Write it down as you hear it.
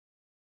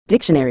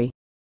Dictionary.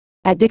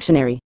 At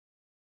dictionary.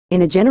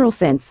 In a general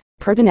sense,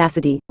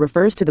 pertinacity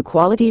refers to the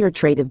quality or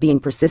trait of being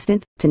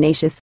persistent,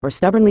 tenacious, or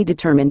stubbornly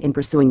determined in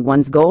pursuing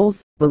one's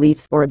goals,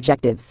 beliefs, or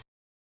objectives.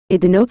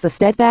 It denotes a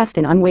steadfast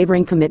and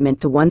unwavering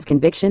commitment to one's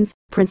convictions,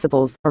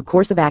 principles, or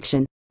course of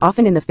action,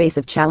 often in the face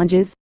of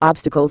challenges,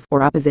 obstacles,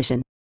 or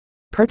opposition.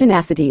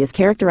 Pertinacity is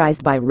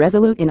characterized by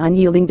resolute and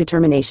unyielding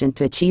determination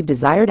to achieve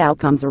desired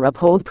outcomes or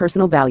uphold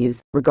personal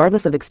values,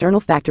 regardless of external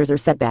factors or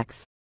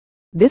setbacks.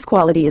 This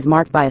quality is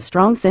marked by a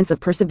strong sense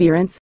of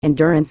perseverance,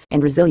 endurance,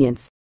 and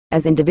resilience,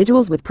 as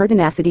individuals with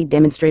pertinacity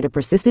demonstrate a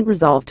persistent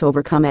resolve to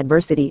overcome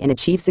adversity and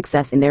achieve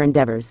success in their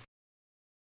endeavors.